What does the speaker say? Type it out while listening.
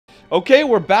Okay,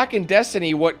 we're back in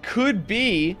Destiny. What could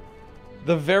be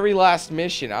the very last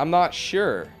mission? I'm not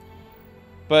sure.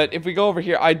 But if we go over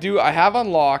here, I have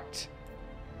unlocked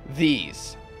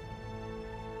these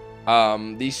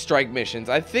strike missions.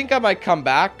 I think I might come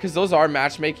back because those are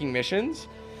matchmaking missions.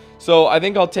 So I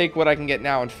think I'll take what I can get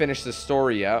now and finish the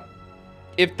story up,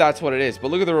 if that's what it is.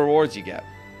 But look at the rewards you get.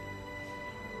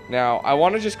 Now, I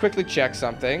want to just quickly check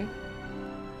something.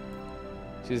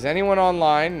 Is anyone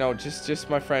online? No, just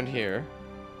my friend here.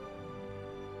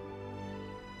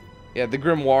 Yeah, the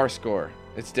Grimoire score.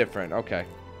 It's different. Okay.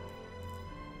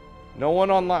 No one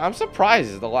online. I'm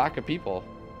surprised at the lack of people.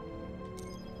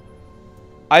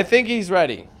 I think he's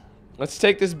ready. Let's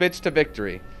take this bitch to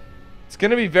victory. It's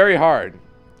going to be very hard.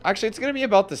 Actually, it's going to be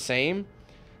about the same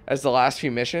as the last few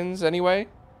missions anyway.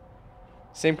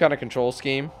 Same kind of control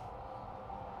scheme.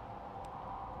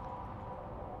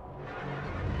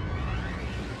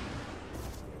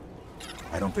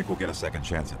 I don't think we'll get a second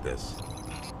chance at this.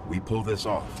 We pull this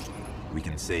off, we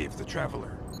can save the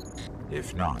Traveler.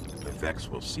 If not, the Vex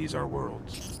will seize our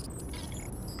worlds.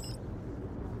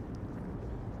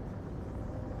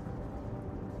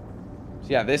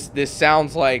 Yeah, this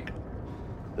sounds like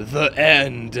the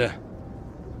end.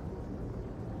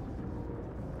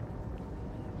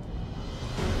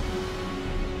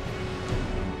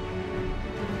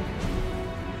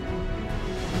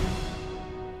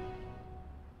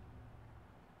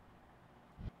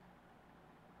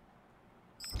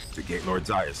 The Gate Lord's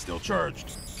eye is still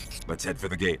charged. Let's head for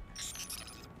the gate.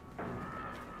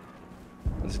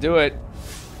 Let's do it.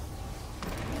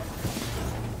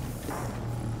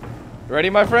 Ready,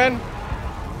 my friend?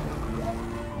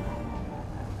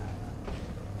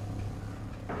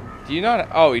 Do you not?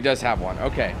 Oh, he does have one.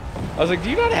 Okay. I was like, do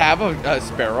you not have a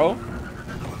sparrow?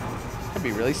 That'd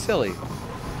be really silly.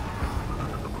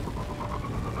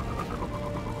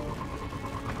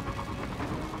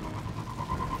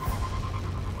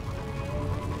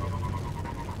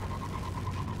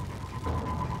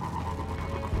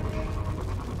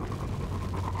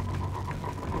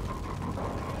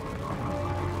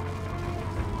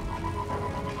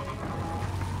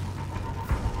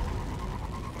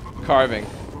 Carving.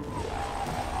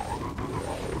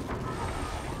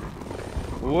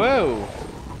 Whoa.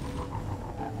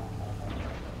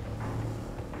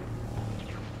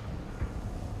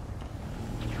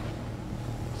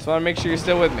 Just want to make sure you're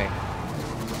still with me.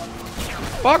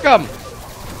 Fuck 'em.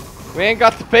 We ain't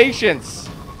got the patience.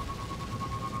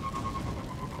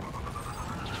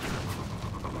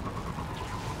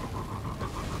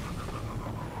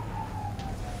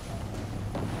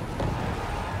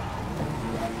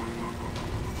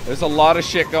 There's a lot of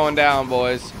shit going down,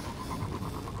 boys.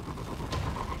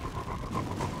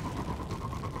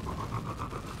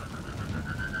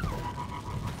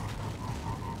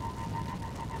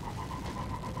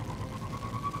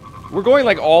 We're going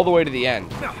like all the way to the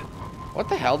end. What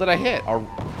the hell did I hit?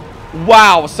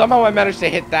 Wow, somehow I managed to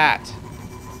hit that.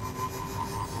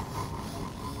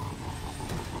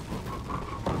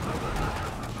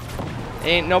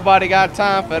 Ain't nobody got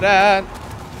time for that.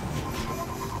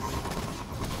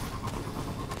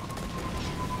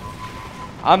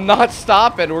 I'm not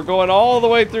stopping. We're going all the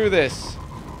way through this.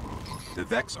 The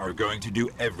Vex are going to do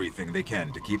everything they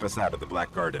can to keep us out of the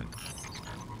Black Garden.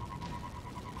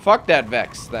 Fuck that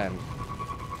Vex, then.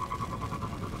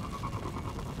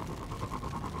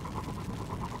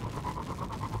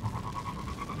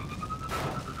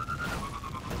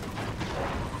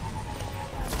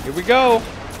 Here we go.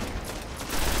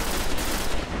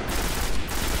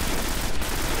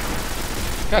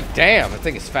 God damn, that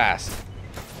thing is fast.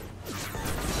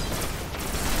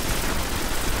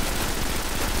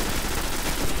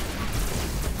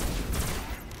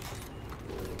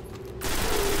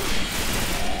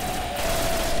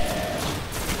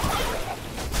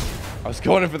 I was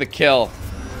going in for the kill.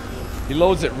 He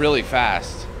loads it really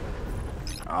fast.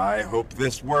 I hope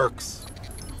this works.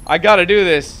 I gotta do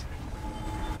this.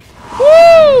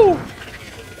 Woo!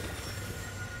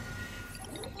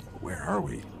 Where are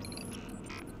we?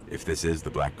 If this is the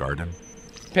Black Garden,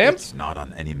 Pimp? It's not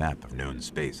on any map of known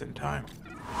space and time.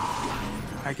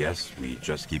 I guess we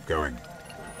just keep going.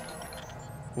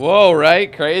 Whoa,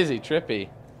 right? Crazy, trippy.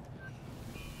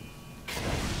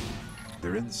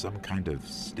 They're in some kind of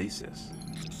stasis.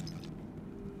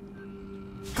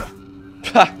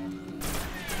 Ha!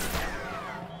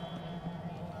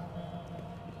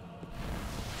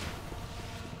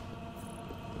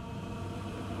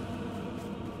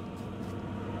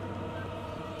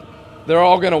 They're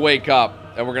all gonna wake up,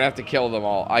 and we're gonna have to kill them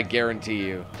all. I guarantee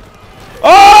you.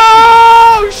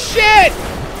 Oh, shit!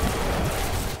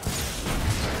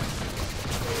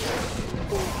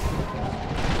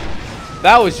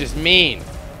 That was just mean.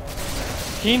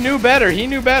 He knew better. He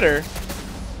knew better.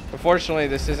 Unfortunately,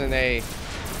 this isn't a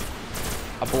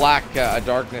black, a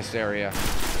darkness area.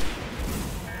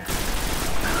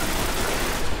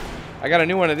 I got a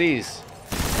new one of these.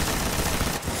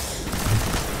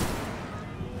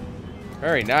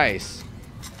 Very nice.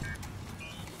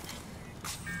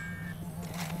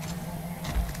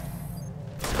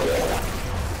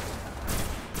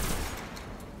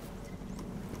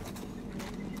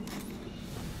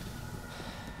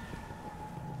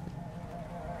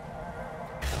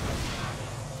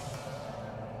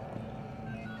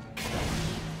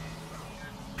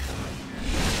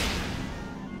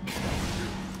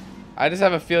 I just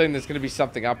have a feeling there's going to be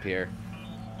something up here.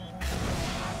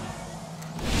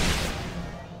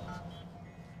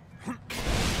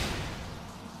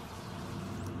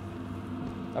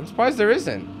 I'm surprised there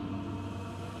isn't.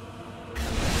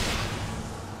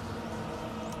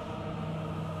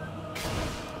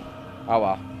 Oh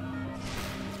well.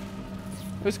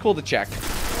 It was cool to check.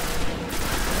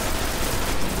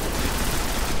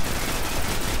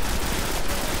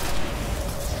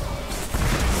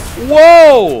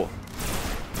 Whoa!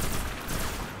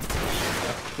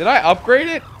 Did I upgrade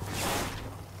it?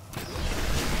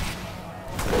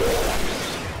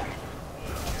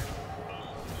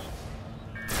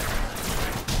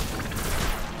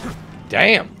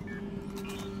 Damn.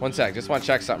 One sec. Just want to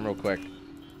check something real quick.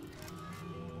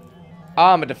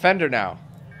 Ah, I'm a defender now.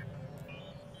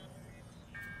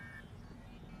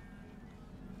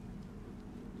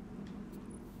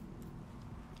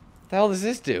 What the hell does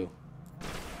this do?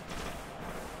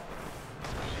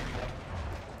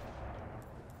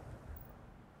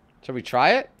 Shall we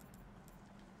try it?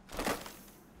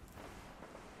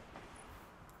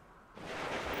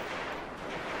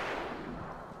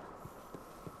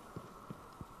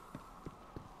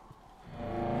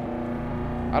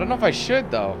 I don't know if I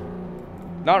should, though.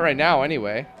 Not right now,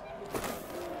 anyway.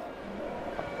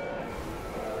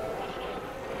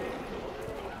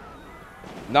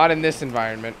 Not in this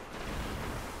environment.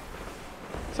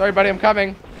 Sorry, buddy, I'm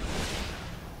coming.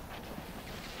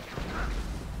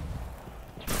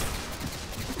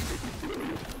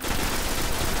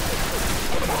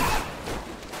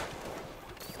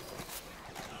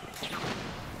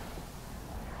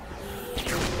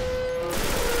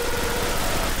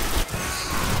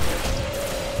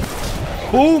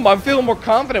 Boom! I'm feeling more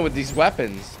confident with these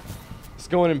weapons. Let's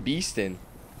go in and beastin'.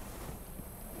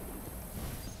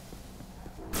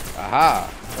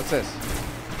 Aha! What's this?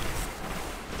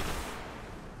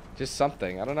 Just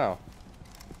something. I don't know.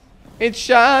 It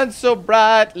shines so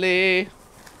brightly.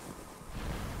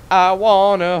 I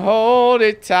wanna hold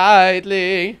it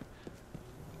tightly.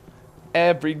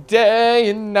 Every day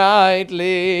and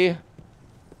nightly.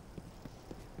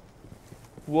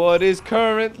 What is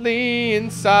currently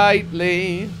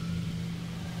insightly?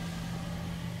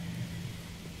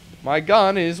 My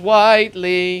gun is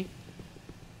whitely.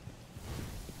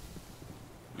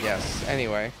 Yes,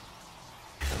 anyway.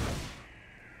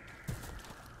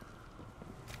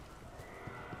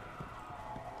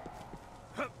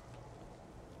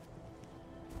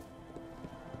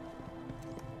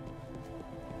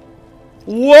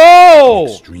 Whoa!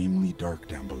 Extremely dark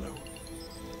down below.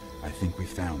 I think we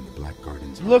found the Black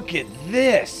Garden's. Look at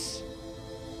this.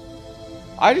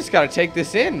 I just gotta take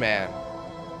this in, man.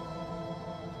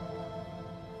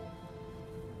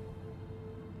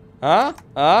 Huh?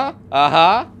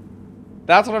 Uh-huh.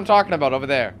 That's what I'm talking about over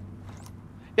there.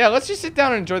 Yeah, let's just sit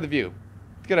down and enjoy the view.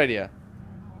 Good idea.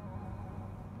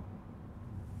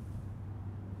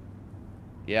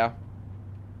 Yeah.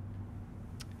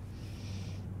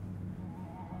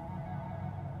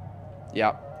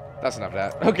 Yeah. That's enough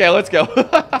of that. Okay, let's go.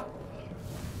 That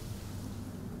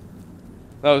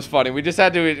was funny. We just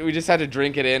had to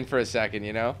drink it in for a second,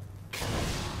 you know?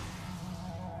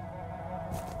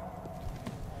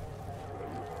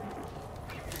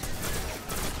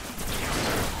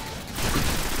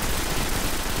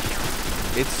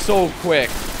 It's so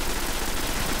quick.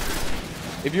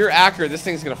 If you're accurate, this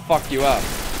thing's gonna fuck you up.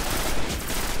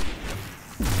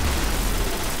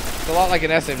 It's a lot like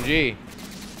an SMG.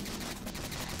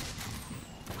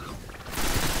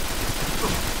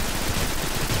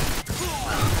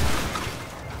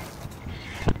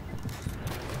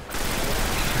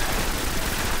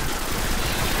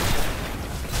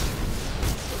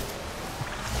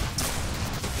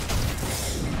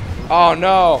 Oh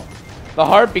no, the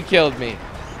harpy killed me.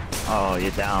 Oh, you're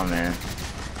down, man.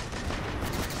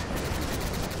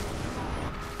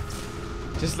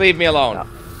 Just leave me alone.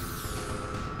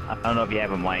 I don't know if you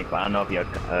have a mic, but I don't know if you're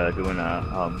doing a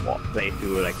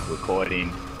playthrough, like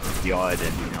recording yard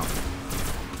and, you know.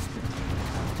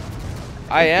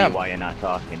 I am. Why you're not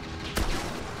talking?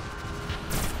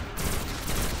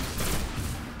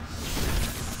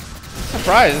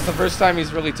 Surprised. It's the first time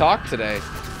he's really talked today.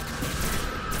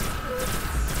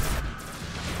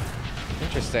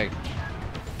 Interesting.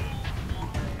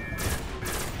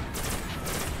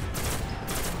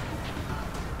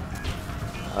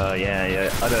 Yeah, your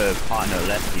other partner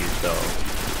left you, so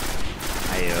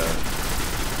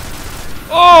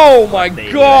Oh my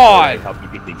god! Help you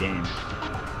beat the game.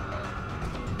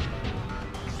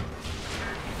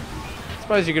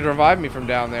 Suppose you could revive me from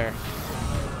down there.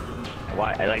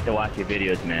 I like to watch your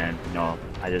videos, man. You know,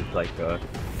 I just like I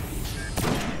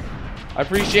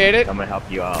appreciate it. I'm gonna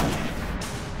help you out.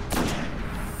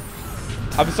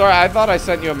 I'm sorry, I thought I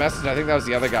sent you a message. I think that was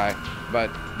the other guy.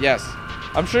 But yes,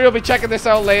 I'm sure you'll be checking this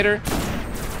out later.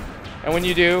 And when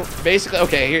you do, basically,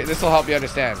 okay, here, this will help you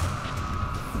understand.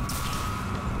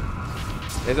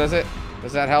 Does it?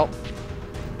 Does that help?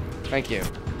 Thank you.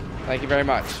 Thank you very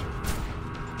much.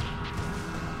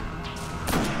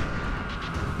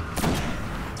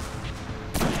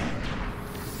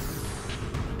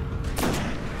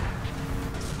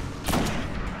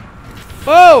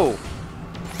 Whoa!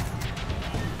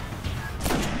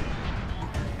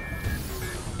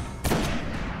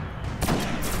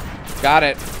 Got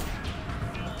it.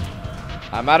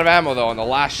 I'm out of ammo though on the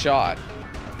last shot.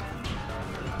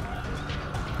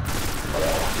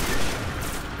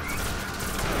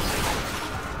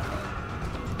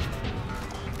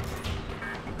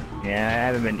 Yeah, I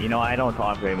haven't been. You know, I don't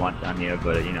talk very much on here,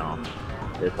 but you know,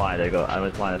 just wanted to go. I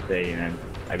just wanted to say, man,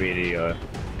 I really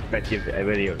respect you. I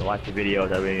really watch your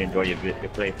videos. I really enjoy your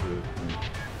playthroughs.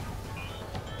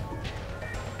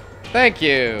 Thank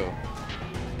you.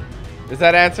 Does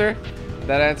that answer?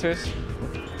 That answers?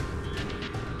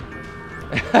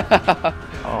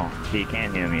 Oh, so you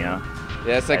can hear me, huh?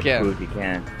 Yes, I can. That's cool if you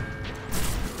can.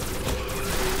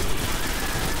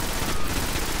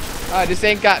 I just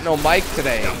ain't got no mic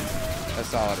today.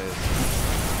 That's all it is.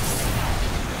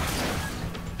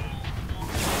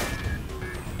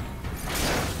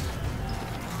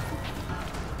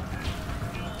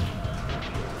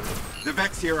 The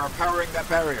Vex here are powering that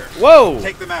barrier. Whoa!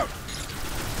 Take them out.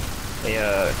 Hey,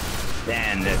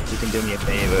 Dan, if you can do me a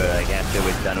favor, like after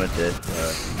we're done with this,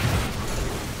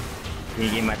 can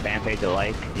you give my fan page a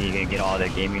like? You can get all the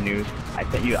gaming news. I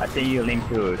sent you a link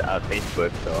to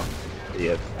Facebook, so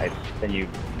yeah, I sent you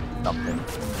something.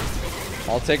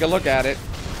 I'll take a look at it.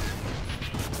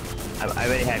 I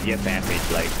already have your fan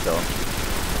page liked, so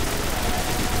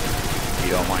if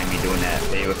you don't mind me doing that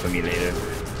favor for me later,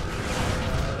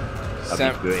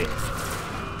 that'd be great.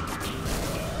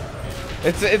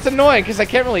 It's annoying because I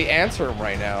can't really answer them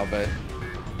right now, but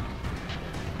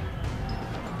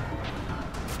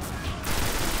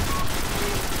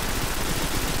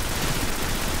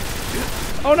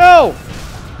oh no!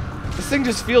 This thing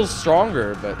just feels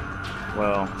stronger, but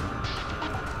well,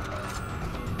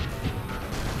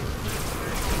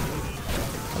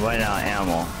 I'm running out of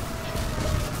ammo,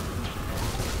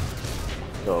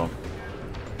 so.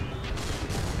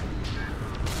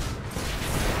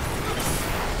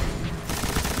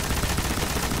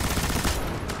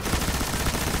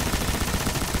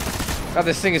 God,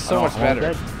 this thing is so much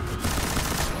better.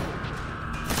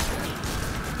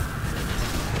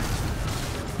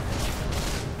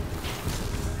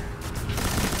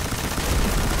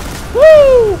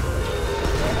 Woo!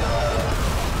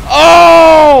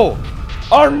 Oh!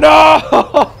 Oh no!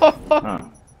 Huh.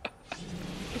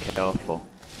 Careful.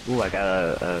 Ooh, I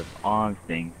got a arm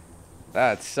thing.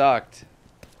 That sucked.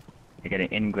 I got an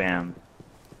engram.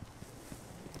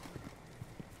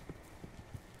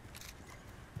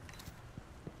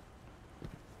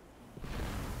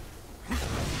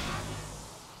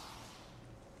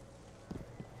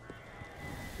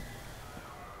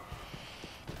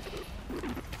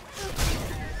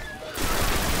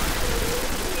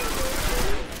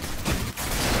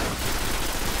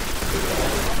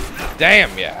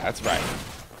 Damn, yeah, that's right.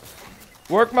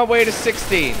 Work my way to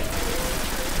 16.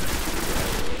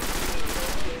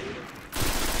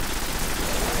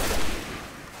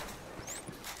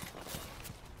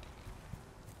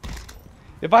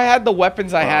 If I had the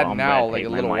weapons I had now, like a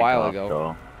little while ago.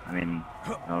 So, I mean,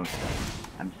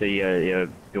 I'm sure you're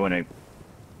doing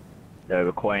the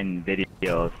recording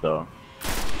video, so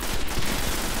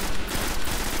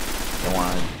don't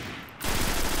want.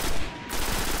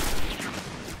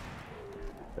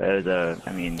 There's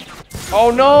I mean. Oh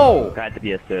no! Glad to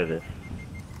be of service.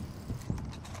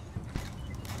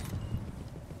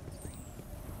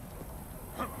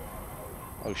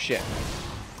 Oh shit.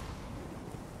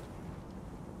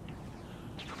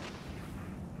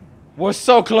 We're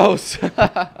so close.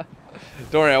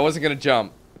 Don't worry, I wasn't gonna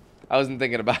jump. I wasn't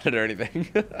thinking about it or anything.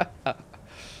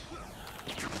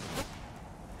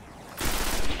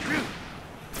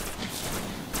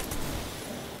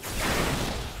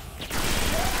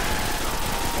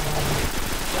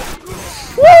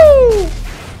 Woo!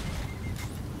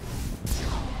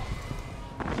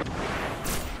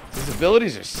 His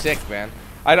abilities are sick, man.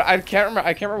 I can't remember.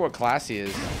 I can't remember what class he is.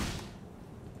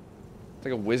 It's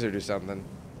like a wizard or something.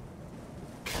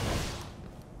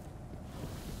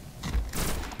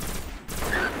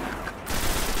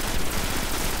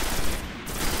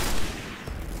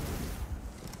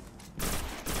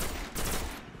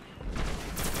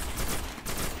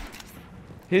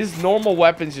 His normal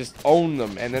weapons just own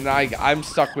them, and then I'm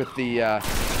stuck with the.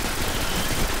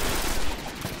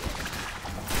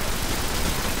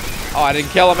 Oh, I didn't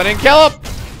kill him! I didn't kill him!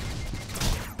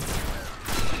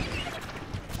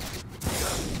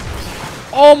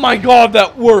 Oh my god,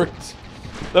 that worked!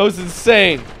 That was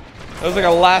insane. That was like a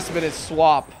last-minute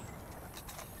swap.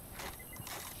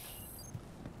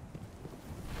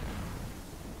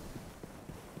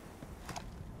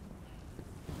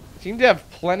 Seem to have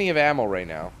plenty of ammo right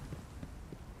now.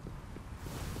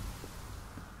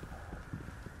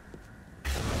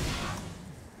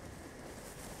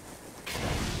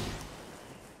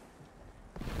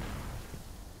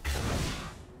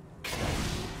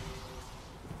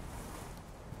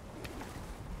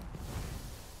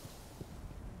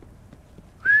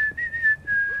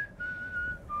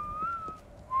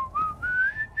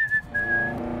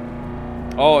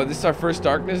 Oh, this is our first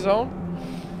darkness zone?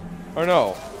 Or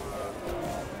no?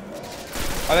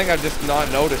 I think I've just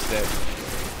not noticed it.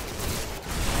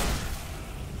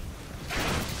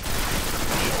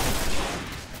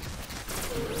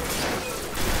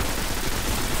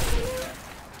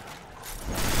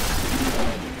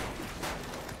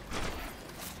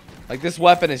 Like, this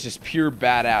weapon is just pure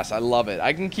badass. I love it.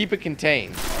 I can keep it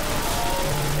contained.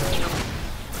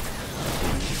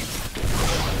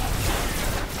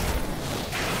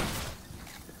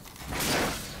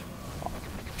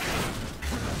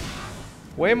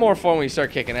 Way more fun when you start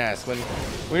kicking ass. When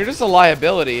you're just a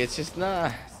liability, it's just it's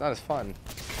not as fun.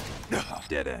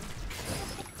 Dead end.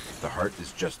 The heart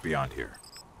is just beyond here.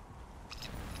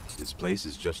 This place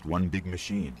is just one big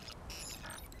machine.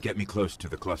 Get me close to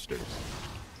the clusters.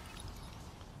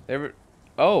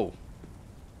 Oh.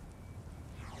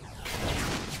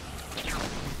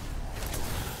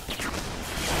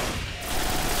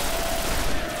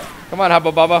 Come on,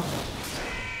 Hubba Bubba.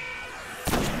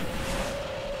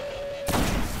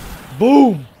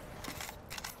 Boom!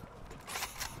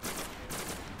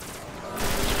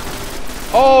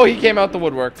 Oh, he came out the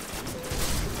woodwork.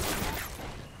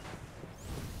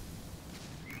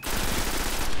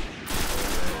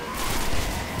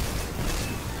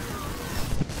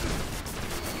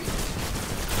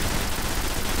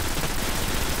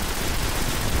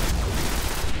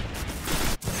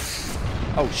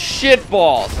 Oh, shit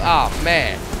balls! Ah,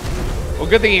 man. Well,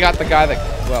 good thing he got the guy that,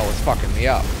 well, was fucking me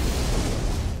up.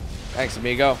 Thanks,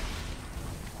 amigo.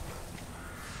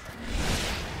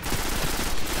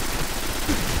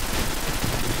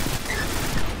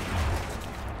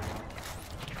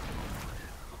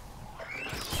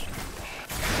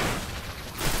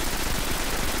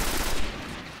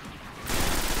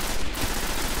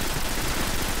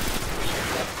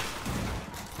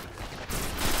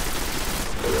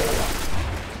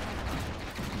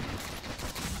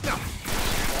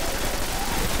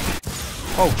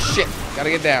 Oh, shit. Gotta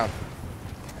get down.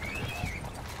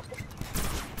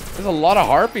 There's a lot of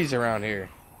harpies around here.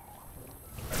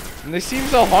 And they seem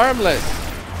so harmless.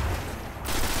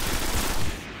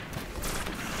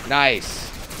 Nice.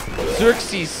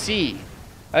 Xerxes C.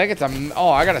 I think it's a... Oh,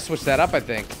 I gotta switch that up, I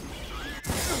think.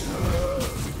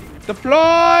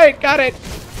 Deploy! Got it!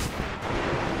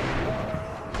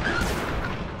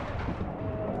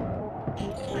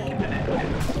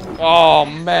 Oh,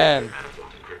 man.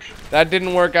 That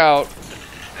didn't work out.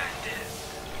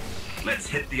 Let's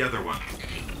hit the other one.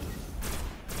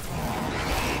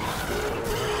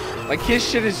 Like, his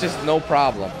shit is just no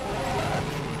problem.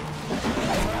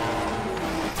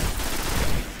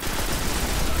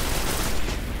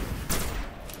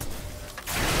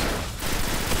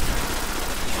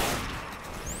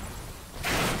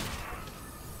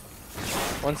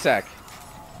 One sec.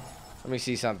 Let me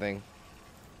see something.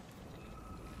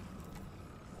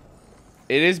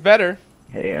 It is better.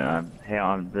 Hey,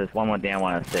 there's one more thing I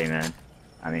want to say, man.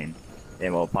 I mean,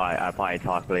 I'll probably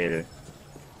talk later.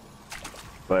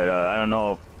 But I don't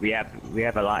know. We have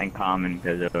a lot in common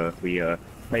because we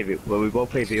both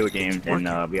play video games,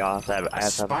 and we also have I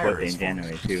have a birthday in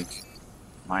January too.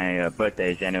 My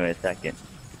birthday is January 2nd.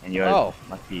 And yours Oh.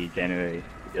 must be January.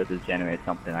 Yours is January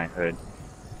something I heard.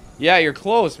 Yeah, you're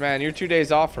close, man. You're 2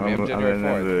 days off from me. I'm I January 4th.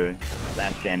 remember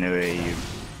last January you.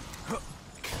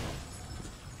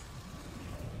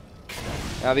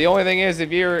 Now the only thing is,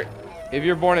 if you're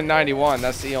born in '91,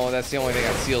 that's the only thing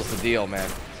that seals the deal, man.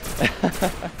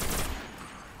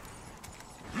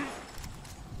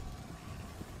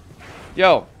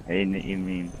 Yo. You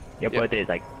mean your Yo. birthday is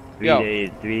like 3 Yo. days,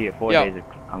 3 or 4 Yo. days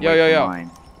away Yo, yo, from yo.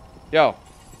 mine. Yo.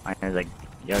 Mine is like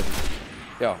yours.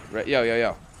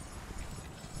 Yo.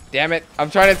 Damn it! I'm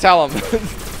trying to tell him.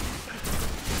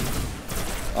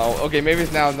 Oh, okay. Maybe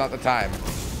now is not the time.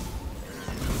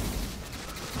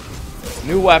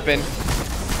 New weapon.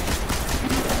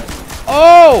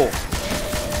 Oh!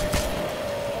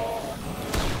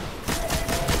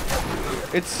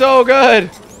 It's so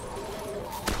good.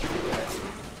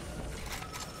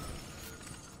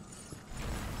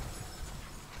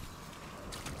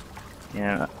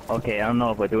 Yeah. Okay. I don't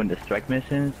know if we're doing the strike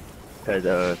missions,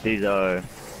 because these are.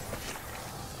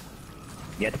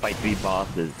 You have to fight 3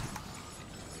 bosses.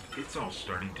 It's all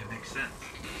starting to make sense.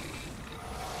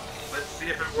 Let's see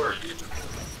if it works.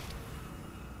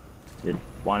 Just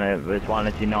wanna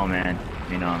let you know, man.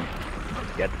 You know,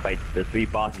 you have to fight the 3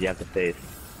 bosses you have to face.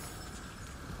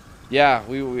 Yeah,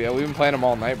 we've been playing them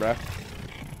all night, bro.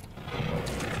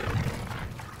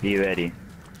 Be ready.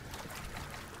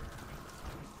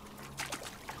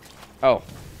 Oh.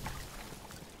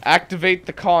 Activate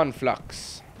the conflux.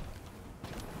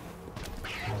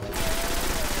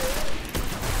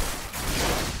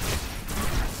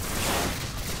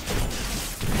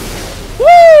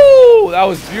 Woo! That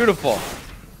was beautiful.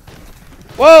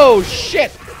 Whoa,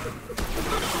 shit!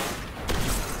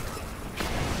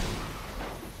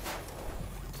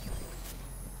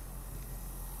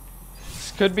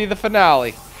 This could be the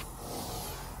finale.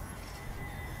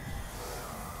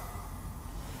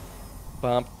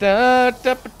 Bump da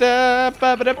da da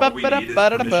ba ba da ba ba da ba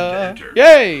da ba.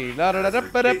 Yay! Da da da da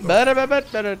ba da ba da ba ba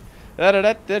da da da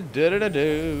da da da da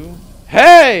do.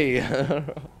 Hey!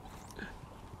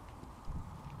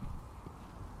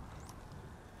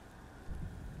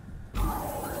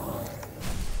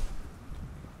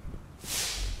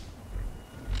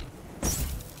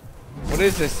 What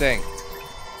is this thing?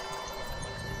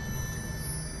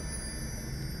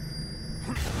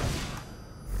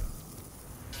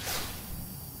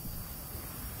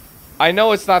 I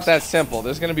know it's not that simple.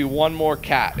 There's gonna be one more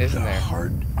cat, isn't there? The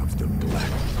heart of the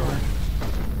blackbird.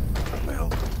 Well,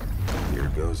 here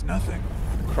goes nothing.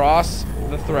 Cross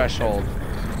the threshold.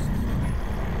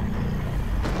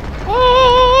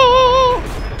 Oh!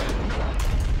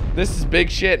 This is big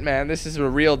shit, man. This is a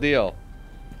real deal.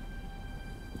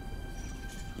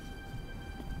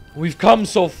 We've come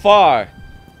so far.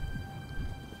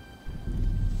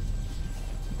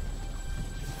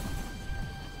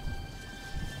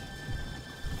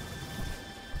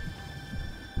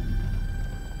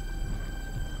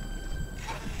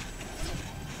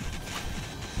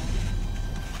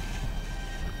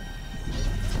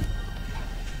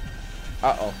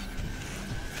 Uh-oh.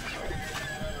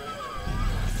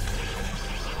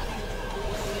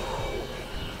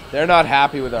 They're not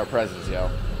happy with our presence, yo.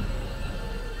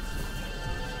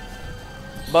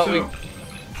 But So, we...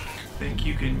 think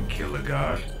you can kill a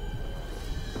god?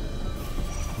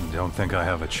 Don't think I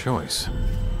have a choice.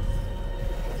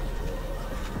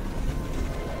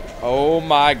 Oh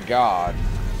my god.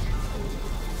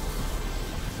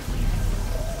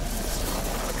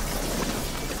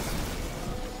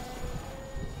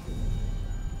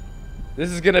 This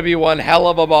is gonna be one hell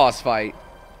of a boss fight.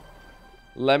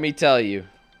 Let me tell you.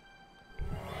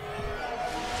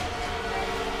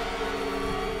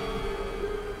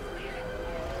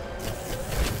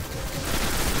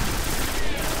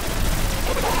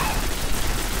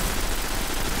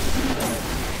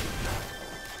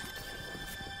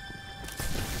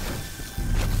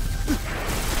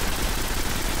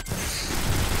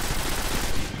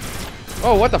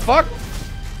 Oh, what the fuck?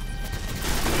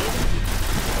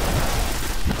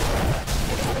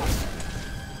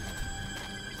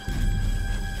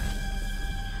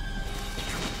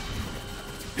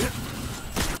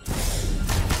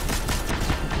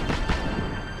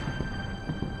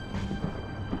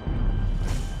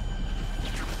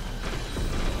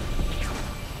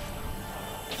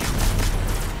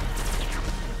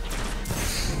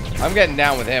 I'm getting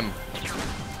down with him.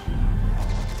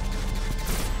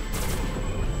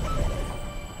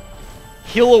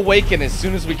 He'll awaken as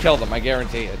soon as we kill them, I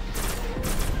guarantee it.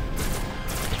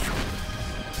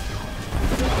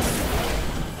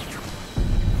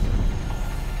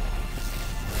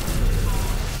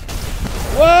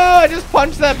 Whoa, I just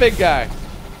punched that big guy.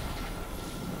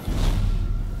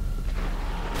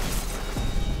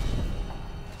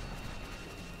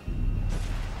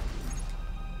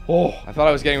 Oh, I thought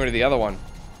I was getting rid of the other one.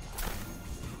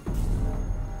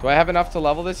 Do I have enough to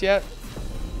level this yet?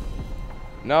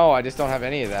 No, I just don't have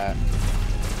any of that.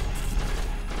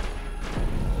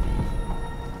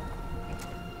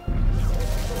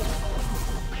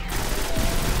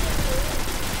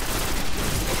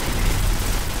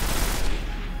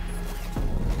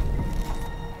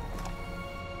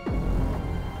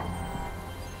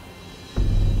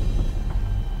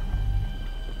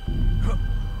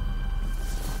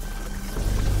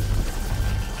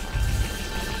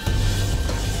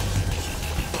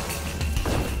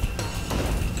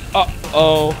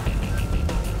 Uh-oh.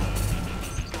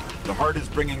 The heart is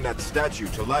bringing that statue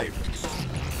to life.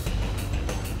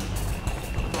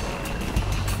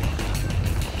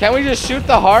 Can't we just shoot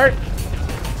the heart?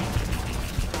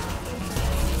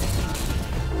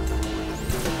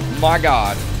 My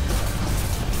God.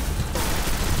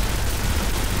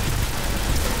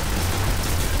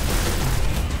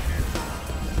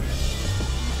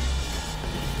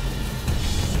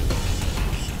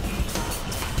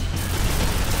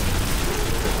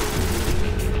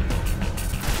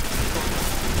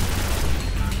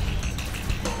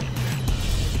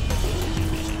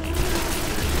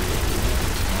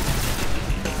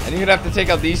 And you're gonna have to take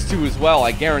out these two as well,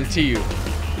 I guarantee you.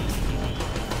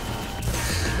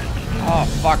 Oh,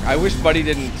 fuck. I wish Buddy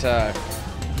didn't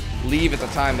leave at the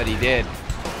time that he did.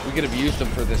 We could have used him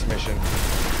for this mission.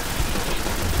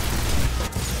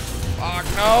 Fuck,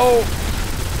 no!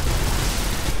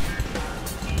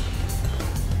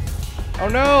 Oh,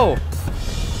 no!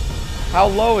 How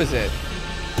low is it?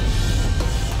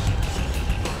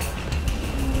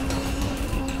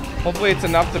 Hopefully it's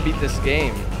enough to beat this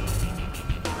game.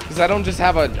 Because I don't just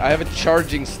have I have a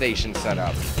charging station set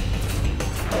up.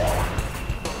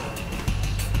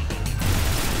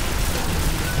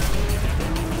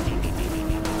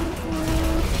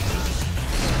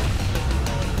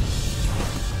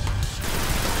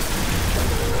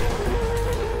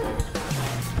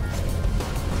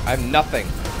 I have nothing.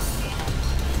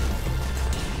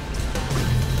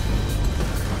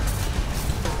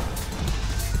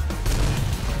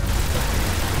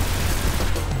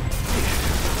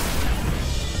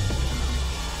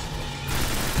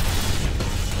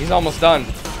 He's almost done.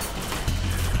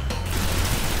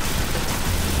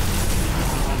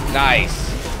 Nice.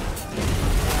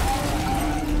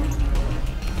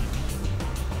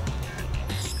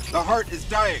 The heart is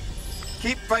dying.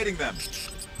 Keep fighting them.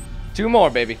 2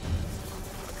 more, baby.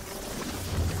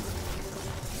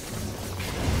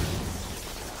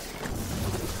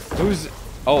 Who's...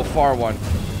 Oh, far one.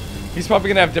 He's probably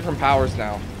gonna have different powers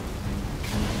now.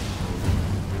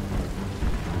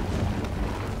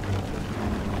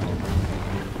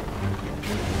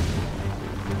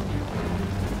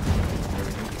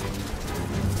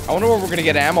 I wonder where we're gonna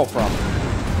get ammo from.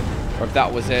 Or if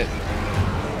that was it.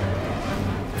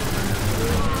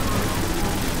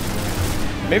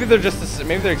 Maybe they're just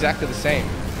maybe they're exactly the same.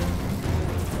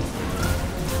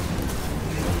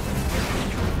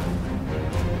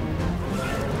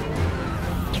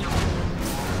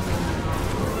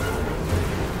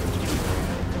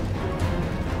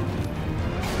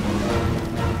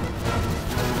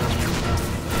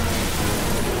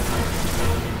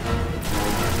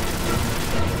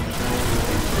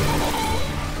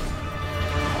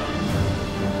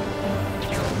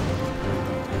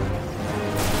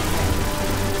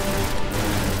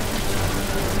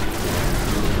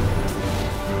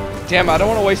 Damn, I don't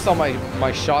want to waste all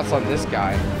my shots on this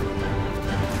guy.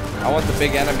 I want the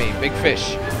big enemy, big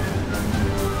fish.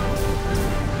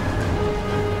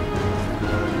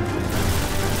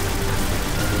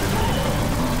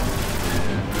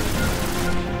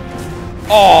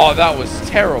 Oh, that was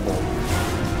terrible.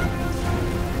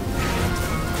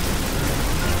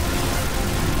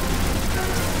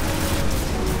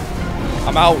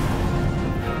 I'm out.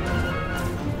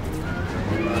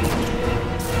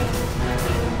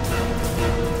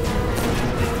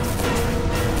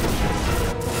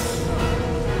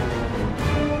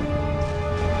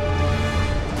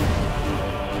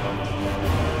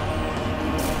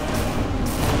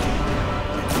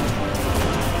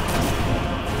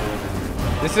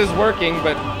 This is working,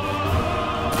 but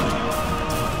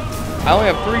I only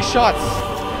have 3 shots.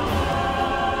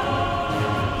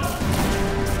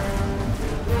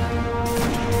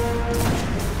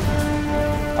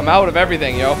 I'm out of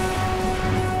everything, yo.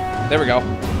 There we go.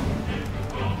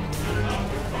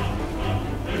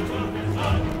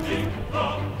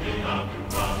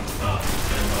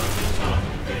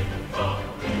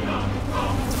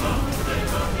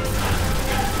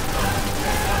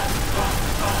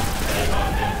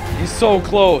 He's so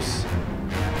close.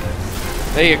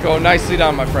 There you go. Nicely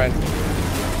done, my friend.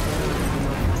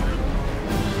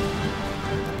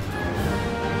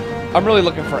 I'm really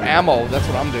looking for ammo. That's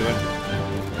what I'm doing.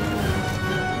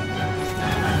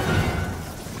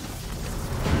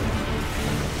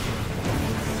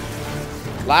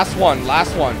 Last one.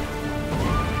 Last one.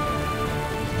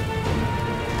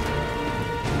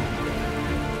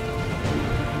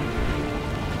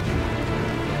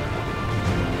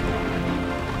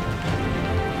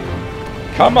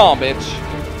 Come on, bitch.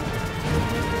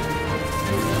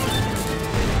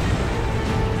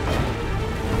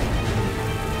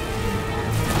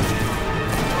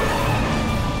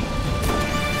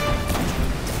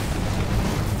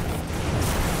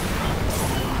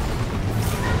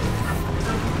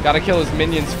 Gotta kill his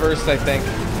minions first, I think.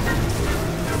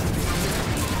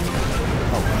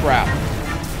 Oh, crap.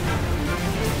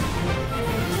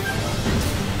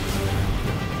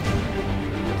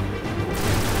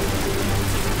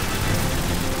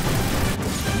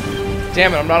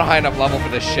 Damn it, I'm not a high enough level for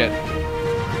this shit.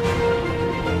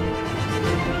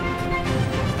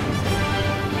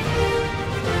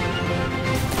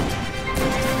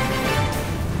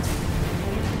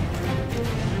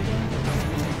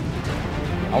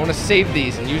 I want to save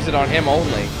these and use it on him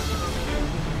only.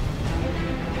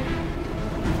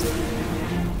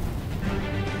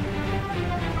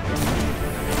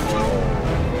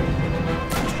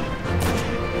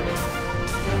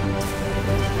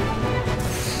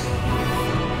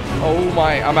 Oh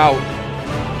my, I'm out.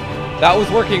 That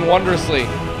was working wondrously.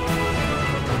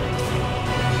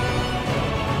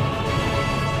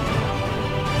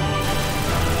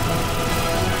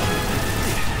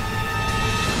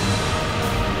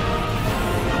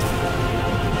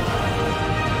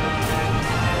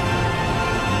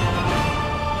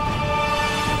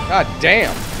 God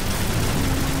damn.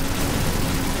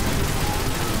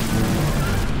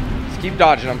 Just keep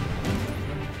dodging them.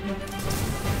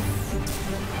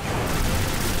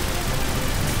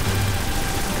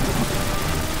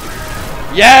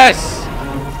 Yes!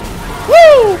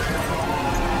 Woo!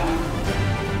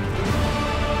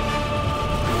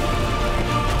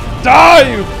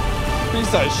 Die, you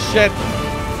piece of shit!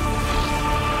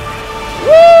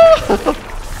 Woo!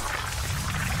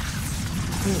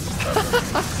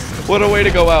 What a way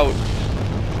to go out.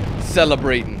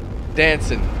 Celebrating.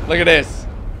 Dancing. Look at this.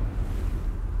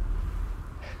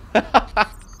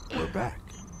 We're back.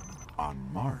 On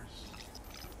Mars.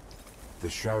 The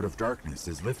Shroud of Darkness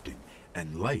is lifting,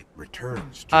 and light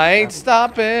returns to I ain't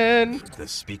stopping. The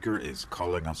speaker is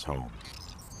calling us home.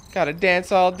 Gotta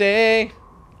dance all day.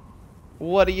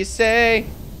 What do you say?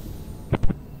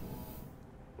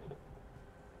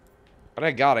 What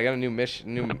I got a new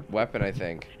mission, new weapon, I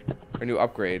think. Or new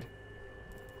upgrade.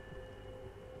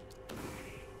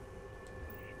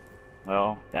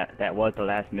 Well, that was the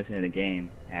last mission in the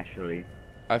game, actually.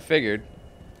 I figured.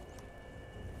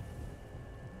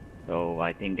 So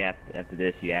I think after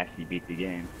this, you actually beat the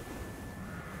game.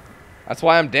 That's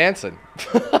why I'm dancing.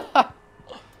 The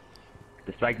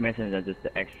strike missions are just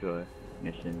the extra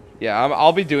missions. Yeah,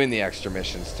 I'll be doing the extra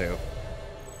missions too.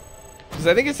 Because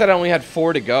I think it said I only had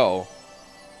 4 to go.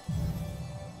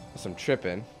 Unless I'm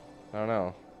tripping. I don't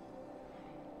know.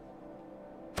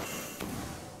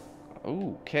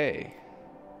 Okay.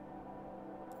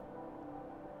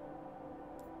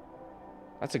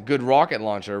 That's a good rocket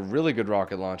launcher. A really good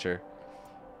rocket launcher.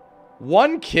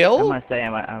 1 kill? I must say,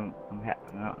 I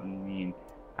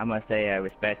must say I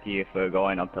respect you for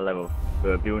going up to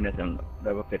for doing this on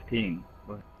level 15.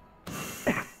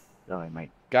 Sorry, Mike.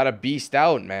 Gotta beast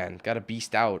out, man. Gotta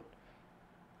beast out.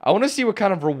 I want to see what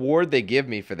kind of reward they give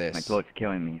me for this. My throat's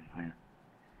killing me.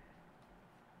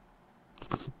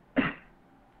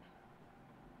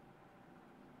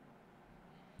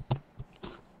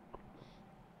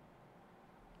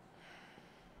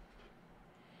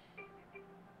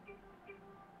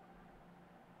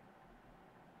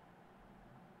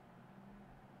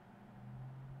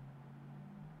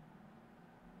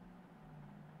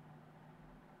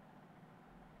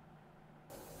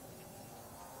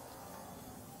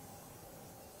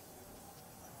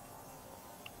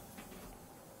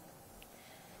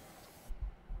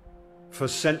 For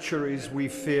centuries, we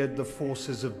feared the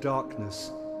forces of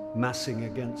darkness massing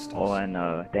against us. Oh, and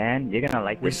Dan, you're gonna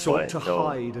like We this sought part, to so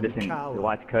hide and listen, cower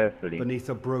watch carefully. beneath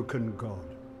a broken god.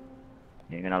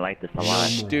 You're gonna like this a lot.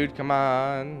 Shh, dude, come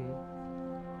on.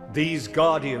 These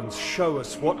guardians show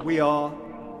us what we are,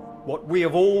 what we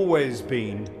have always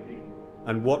been,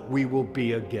 and what we will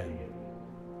be again.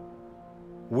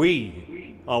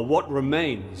 We are what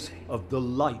remains of the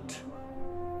light,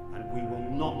 and we will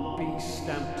not be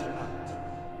stamped out.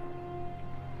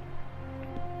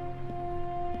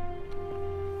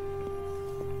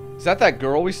 Is that that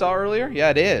girl we saw earlier?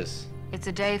 Yeah, it is. It's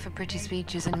a day for pretty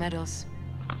speeches and medals.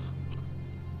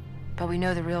 But we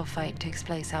know the real fight takes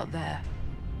place out there.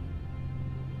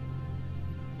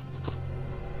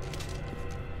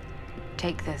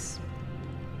 Take this.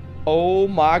 Oh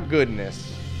my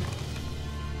goodness.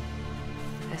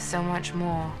 There's so much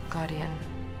more, Guardian.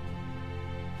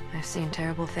 I've seen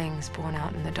terrible things born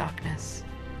out in the darkness.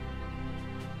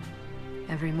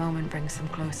 Every moment brings them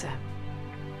closer.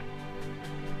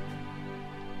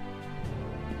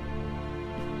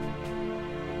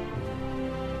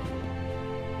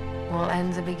 All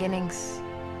ends are beginnings.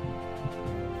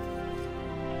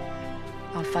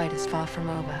 Our fight is far from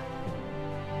over.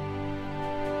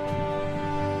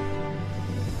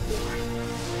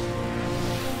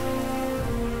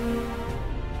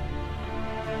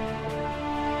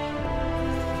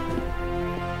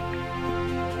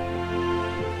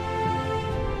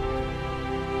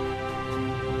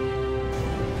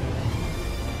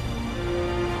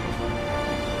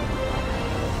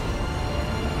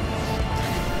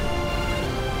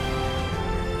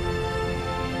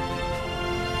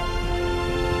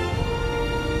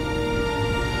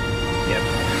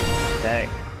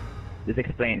 This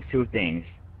explains two things.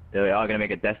 They're all gonna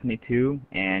make a Destiny 2,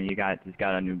 and you just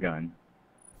got a new gun,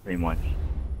 pretty much.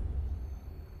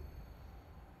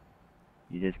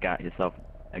 You just got yourself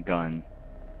a gun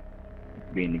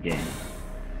to be in the game.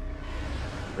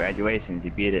 Congratulations,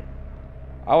 you beat it.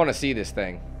 I want to see this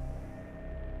thing.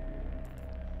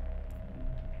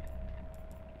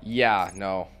 Yeah,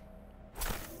 no.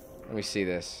 Let me see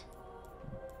this.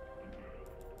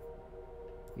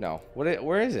 No.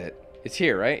 Where is it? It's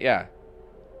here, right? Yeah.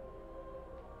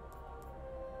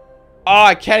 Oh,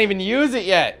 I can't even use it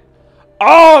yet.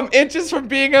 Oh, I'm inches from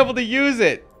being able to use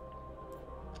it.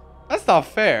 That's not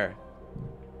fair.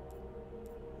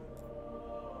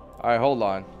 Alright, hold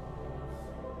on.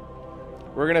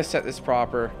 We're gonna set this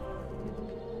proper.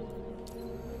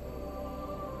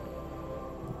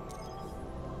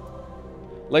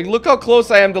 Like, look how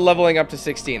close I am to leveling up to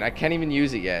 16. I can't even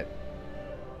use it yet.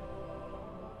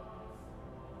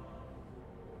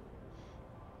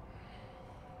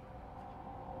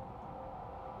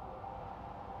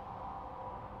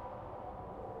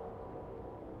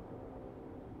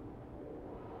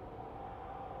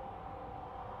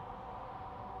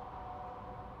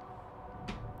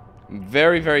 I'm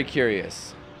very, very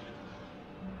curious.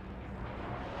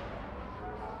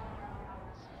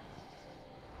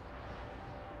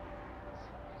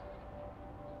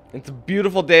 It's a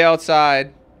beautiful day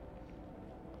outside.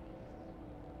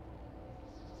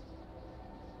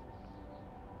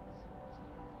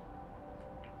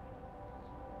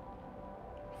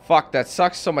 Fuck, that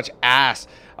sucks so much ass.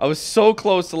 I was so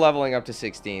close to leveling up to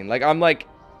 16. Like, I'm like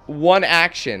one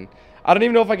action. I don't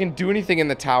even know if I can do anything in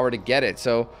the tower to get it.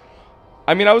 So,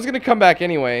 I mean, I was going to come back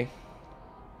anyway.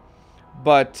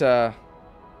 But, I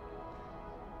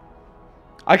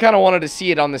kind of wanted to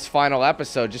see it on this final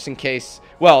episode just in case.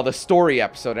 Well, the story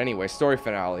episode anyway. Story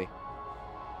finale.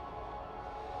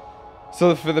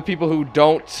 So for the people who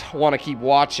don't want to keep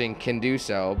watching can do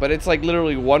so. But it's like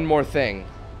literally one more thing.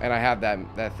 And I have that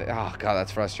thing. Oh, God,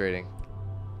 that's frustrating.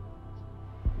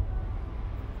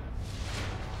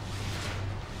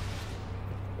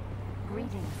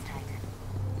 Greetings, Titan.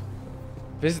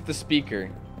 Visit the speaker.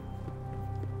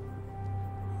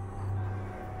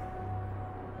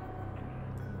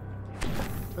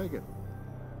 Take it.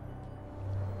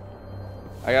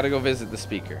 I gotta go visit the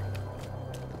speaker.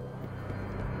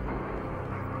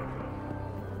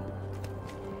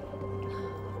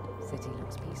 City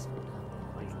looks peaceful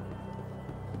now.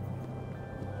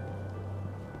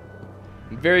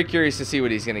 I'm very curious to see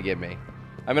what he's gonna give me.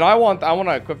 I mean, I want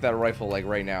to equip that rifle like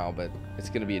right now, but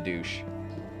it's gonna be a douche.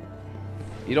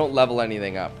 You don't level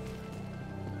anything up.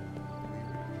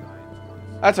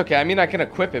 That's okay. I mean, I can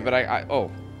equip it, but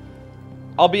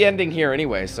I'll be ending here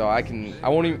anyway, so I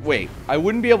won't even, wait. I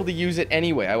wouldn't be able to use it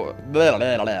anyway. I don't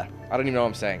even know what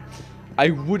I'm saying.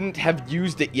 I wouldn't have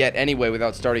used it yet anyway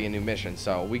without starting a new mission,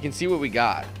 so we can see what we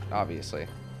got, obviously.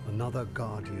 Another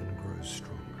guardian grows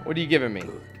strong. What are you giving me?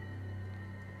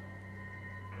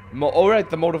 Alright,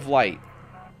 the mode of light.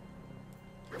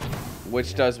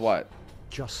 Which does what?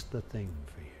 Just the thing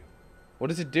for you. What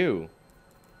does it do?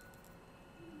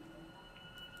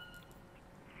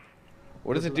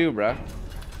 What does it do, bruh?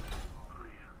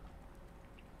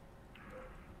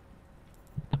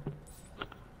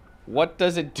 What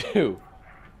does it do?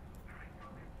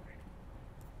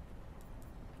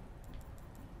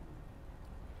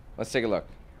 Let's take a look.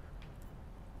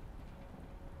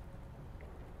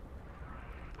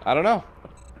 I don't know.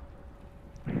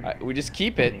 We just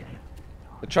keep it.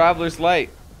 The Traveler's Light.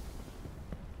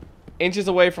 Inches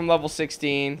away from level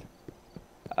 16.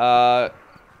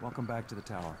 Welcome back to the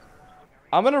tower.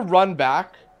 I'm going to run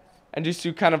back and just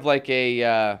do kind of like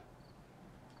a...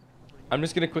 I'm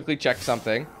just going to quickly check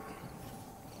something.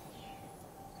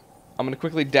 I'm going to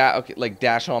quickly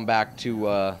dash on back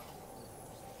to...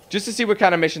 just to see what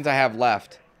kind of missions I have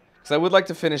left. Because I would like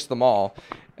to finish them all.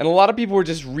 And a lot of people are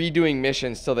just redoing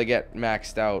missions till they get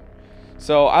maxed out.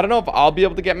 So, I don't know if I'll be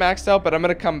able to get maxed out, but I'm going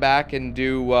to come back and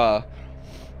do,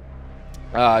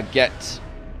 get,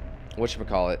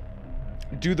 whatchamacallit,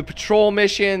 do the patrol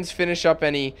missions, finish up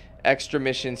any extra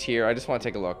missions here. I just want to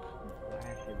take a look.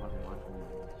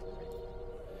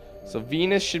 So,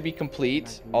 Venus should be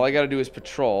complete. All I got to do is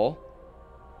patrol.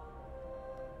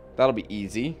 That'll be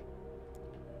easy.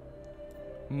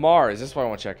 Mars, this is what I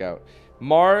want to check out.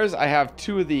 Mars, I have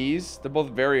 2 of these. They're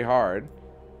both very hard.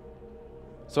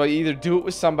 So I either do it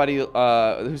with somebody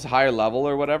who's higher level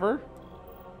or whatever,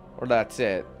 or that's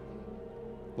it.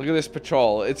 Look at this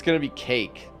patrol. It's going to be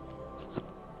cake.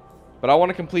 But I want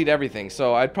to complete everything.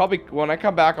 So I'd probably, when I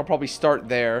come back, I'll probably start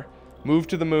there. Move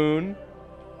to the moon.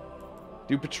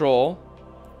 Do patrol.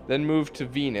 Then move to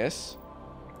Venus.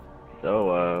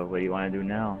 So, what do you want to do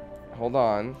now? Hold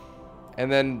on.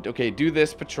 And then, okay, do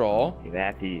this patrol. You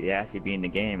have to be in the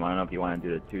game. I don't know if you want to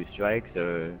do the 2 strikes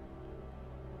or...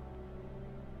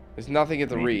 There's nothing at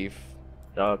the reef.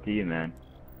 It's all up to you, man.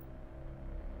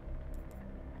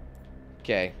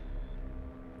 Okay.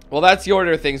 Well, that's the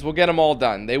order of things. We'll get them all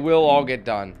done. They will all get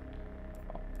done.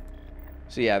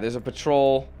 So, yeah, there's a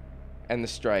patrol and the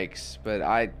strikes. But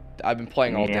I've been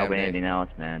playing all damn day. Anything else,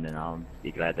 man, then I'll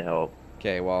be glad to help.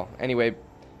 Okay, well, anyway,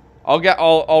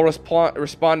 I'll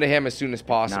respond to him as soon as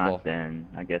possible. Not then.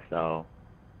 I guess I'll...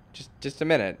 Just a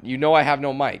minute. You know I have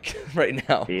no mic right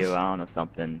now. See you around or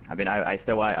something. I mean, I'm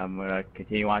gonna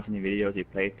continue watching the videos, your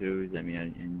playthroughs. I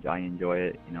mean, I enjoy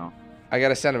it, you know. I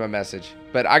gotta send him a message,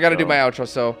 but I gotta do my outro.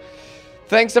 So,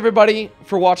 thanks everybody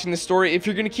for watching this story. If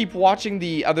you're gonna keep watching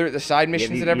the side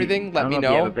missions and everything, let me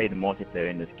know. I haven't played the multiplayer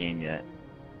in this game yet.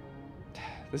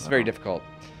 This is very difficult.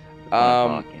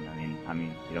 I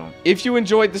mean, you don't. If you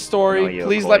enjoyed the story,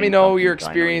 please let me know your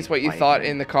experience, what you thought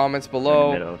in the comments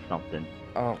below. In the middle of something.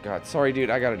 Oh god, sorry dude,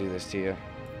 I gotta do this to you.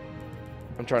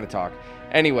 I'm trying to talk.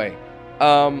 Anyway,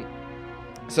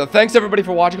 so thanks everybody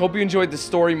for watching. Hope you enjoyed the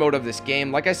story mode of this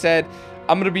game. Like I said,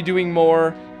 I'm gonna be doing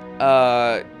more.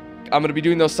 I'm gonna be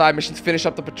doing those side missions, finish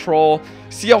up the patrol,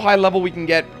 see how high level we can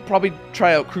get. Probably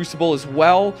try out Crucible as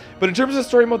well. But in terms of the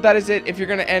story mode, that is it. If you're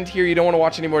gonna end here, you don't want to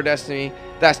watch any more Destiny,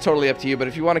 that's totally up to you. But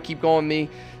if you want to keep going with me,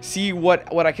 see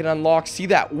what I can unlock, see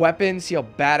that weapon, see how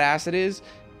badass it is,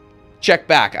 check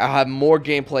back. I'll have more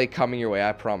gameplay coming your way,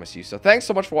 I promise you. So thanks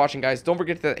so much for watching, guys. Don't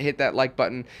forget to hit that like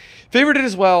button. Favorite it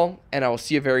as well, and I will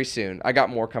see you very soon. I got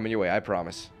more coming your way, I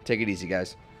promise. Take it easy,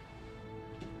 guys.